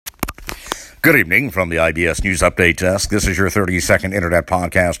Good evening from the IBS News Update Desk. This is your 30-second Internet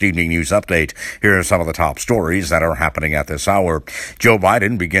Podcast Evening News Update. Here are some of the top stories that are happening at this hour. Joe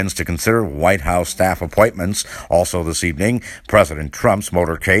Biden begins to consider White House staff appointments. Also this evening, President Trump's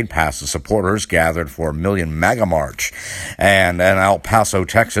motorcade passes supporters gathered for a Million MAGA March. And in El Paso,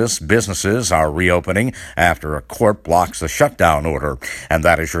 Texas, businesses are reopening after a court blocks the shutdown order. And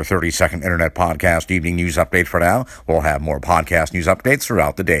that is your 30-second Internet Podcast Evening News Update for now. We'll have more podcast news updates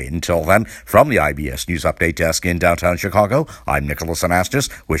throughout the day. Until then, from the IBS News Update Desk in downtown Chicago, I'm Nicholas Anastas,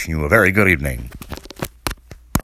 wishing you a very good evening.